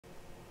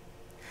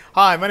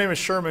Hi, my name is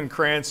Sherman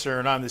Crancer,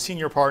 and I'm the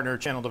Senior Partner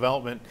Channel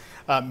Development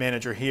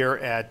Manager here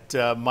at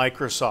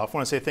Microsoft. I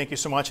want to say thank you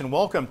so much and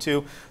welcome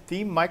to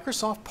the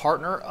Microsoft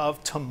Partner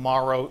of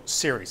Tomorrow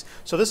series.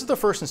 So this is the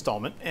first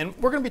installment, and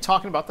we're going to be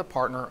talking about the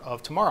Partner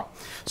of Tomorrow.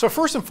 So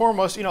first and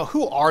foremost,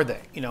 who are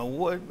they?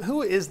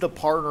 Who is the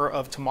Partner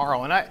of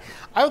Tomorrow? And I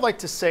would like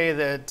to say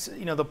that,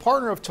 the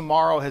Partner of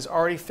Tomorrow has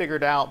already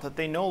figured out that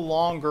they no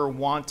longer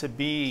want to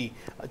be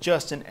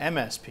just an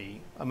MSP,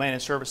 a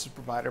managed services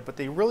provider, but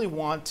they really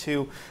want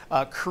to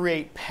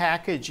create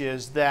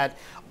packages that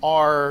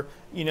are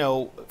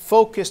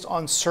focused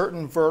on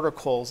certain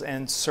verticals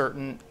and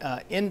certain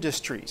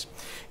industries.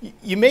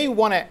 You may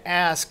want to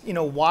ask,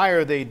 why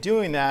are they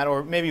doing that,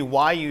 or maybe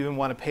why you even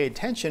want to pay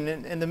attention.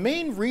 And the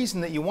main reason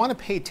that you want to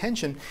pay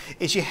attention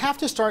is you have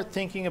to start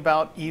thinking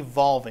about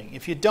evolving.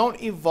 If you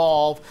don't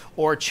evolve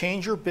or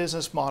change your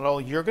business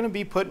model, you're going to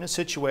be put in a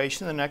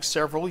situation in the next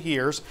several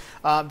years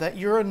that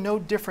you're no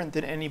different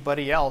than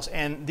anybody else.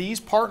 And these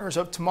partners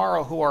of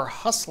tomorrow who are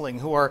hustling,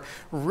 who are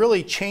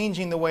really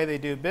changing the way they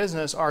do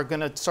business, are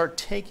going to start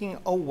taking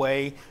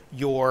away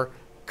your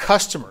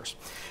customers.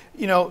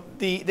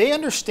 They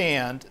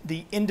understand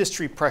the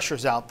industry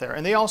pressures out there,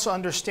 and they also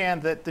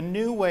understand that the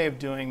new way of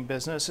doing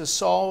business is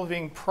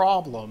solving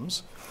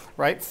problems,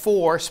 right,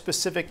 for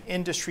specific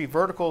industry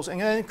verticals and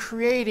then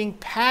creating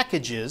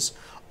packages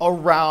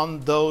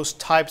around those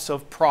types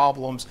of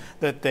problems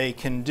that they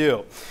can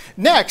do.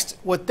 Next,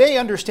 what they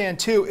understand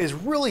too is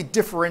really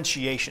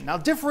differentiation. Now,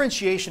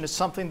 differentiation is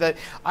something that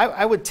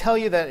I would tell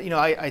you that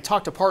I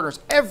talk to partners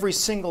every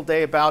single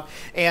day about,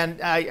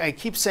 and I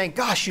keep saying,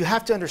 gosh, you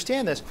have to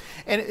understand this.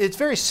 And it's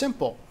very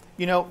simple.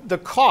 The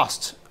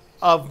cost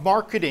of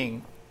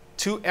marketing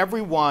to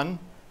everyone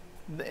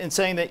and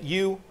saying that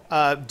you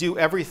do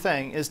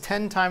everything is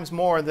 10 times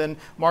more than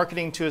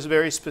marketing to a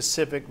very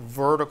specific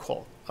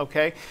vertical.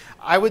 Okay,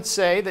 I would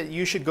say that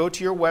you should go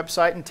to your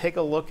website and take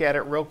a look at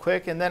it real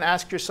quick, and then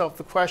ask yourself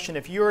the question: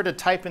 if you were to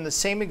type in the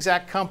same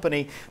exact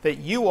company that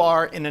you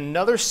are in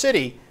another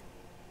city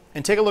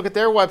and take a look at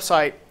their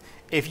website,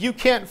 if you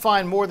can't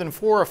find more than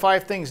 4 or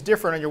 5 things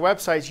different on your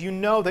websites, you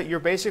know that you're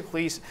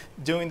basically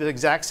doing the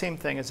exact same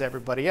thing as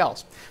everybody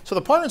else. So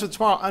the partners of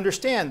tomorrow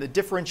understand that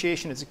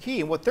differentiation is the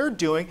key, and what they're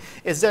doing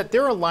is that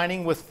they're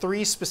aligning with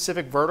 3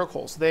 specific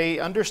verticals. They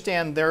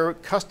understand their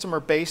customer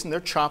base and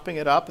they're chopping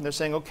it up, and they're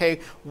saying, okay,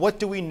 what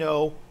do we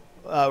know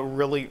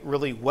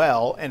really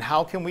well, and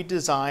how can we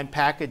design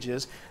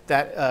packages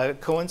that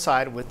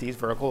coincide with these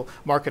vertical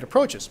market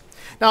approaches.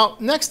 Now,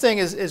 next thing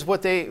is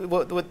what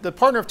the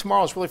Partner of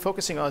Tomorrow is really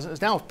focusing on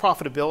is now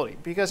profitability,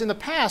 because in the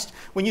past,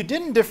 when you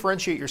didn't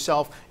differentiate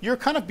yourself, you're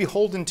kind of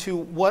beholden to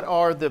what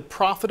are the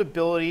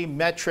profitability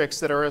metrics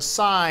that are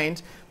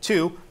assigned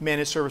to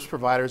managed service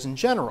providers in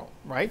general,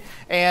 right?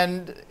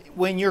 And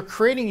when you're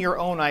creating your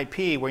own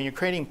IP, when you're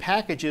creating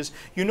packages,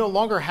 you no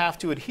longer have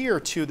to adhere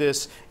to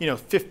this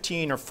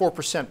 15 or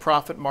 4%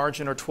 profit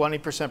margin or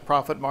 20%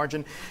 profit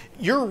margin.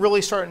 You're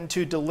really starting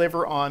to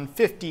deliver on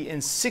 50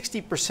 and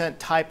 60%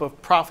 type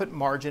of profit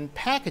margin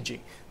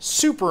packaging.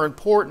 Super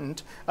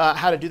important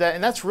how to do that,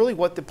 and that's really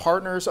what the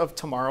partners of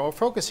tomorrow are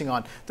focusing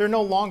on. They're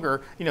no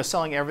longer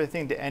selling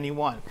everything to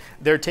anyone.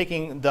 They're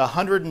taking the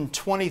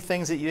 120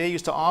 things that they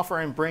used to offer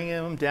and bringing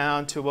them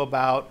down to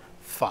about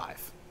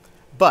 5.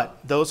 But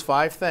those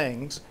 5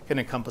 things can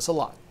encompass a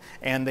lot,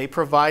 and they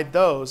provide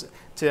those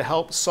to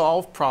help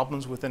solve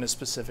problems within a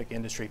specific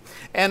industry.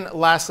 And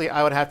lastly,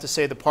 I would have to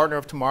say the Partner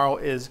of Tomorrow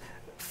is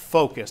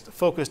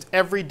focused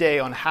every day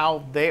on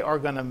how they are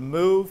going to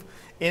move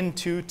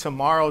into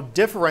tomorrow,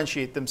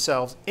 differentiate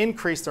themselves,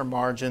 increase their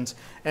margins,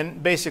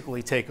 and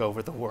basically take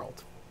over the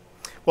world.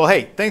 Well,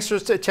 hey, thanks for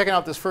checking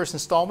out this first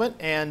installment,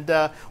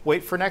 and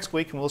wait for next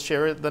week, and we'll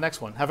share the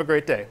next one. Have a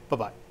great day.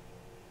 Bye-bye.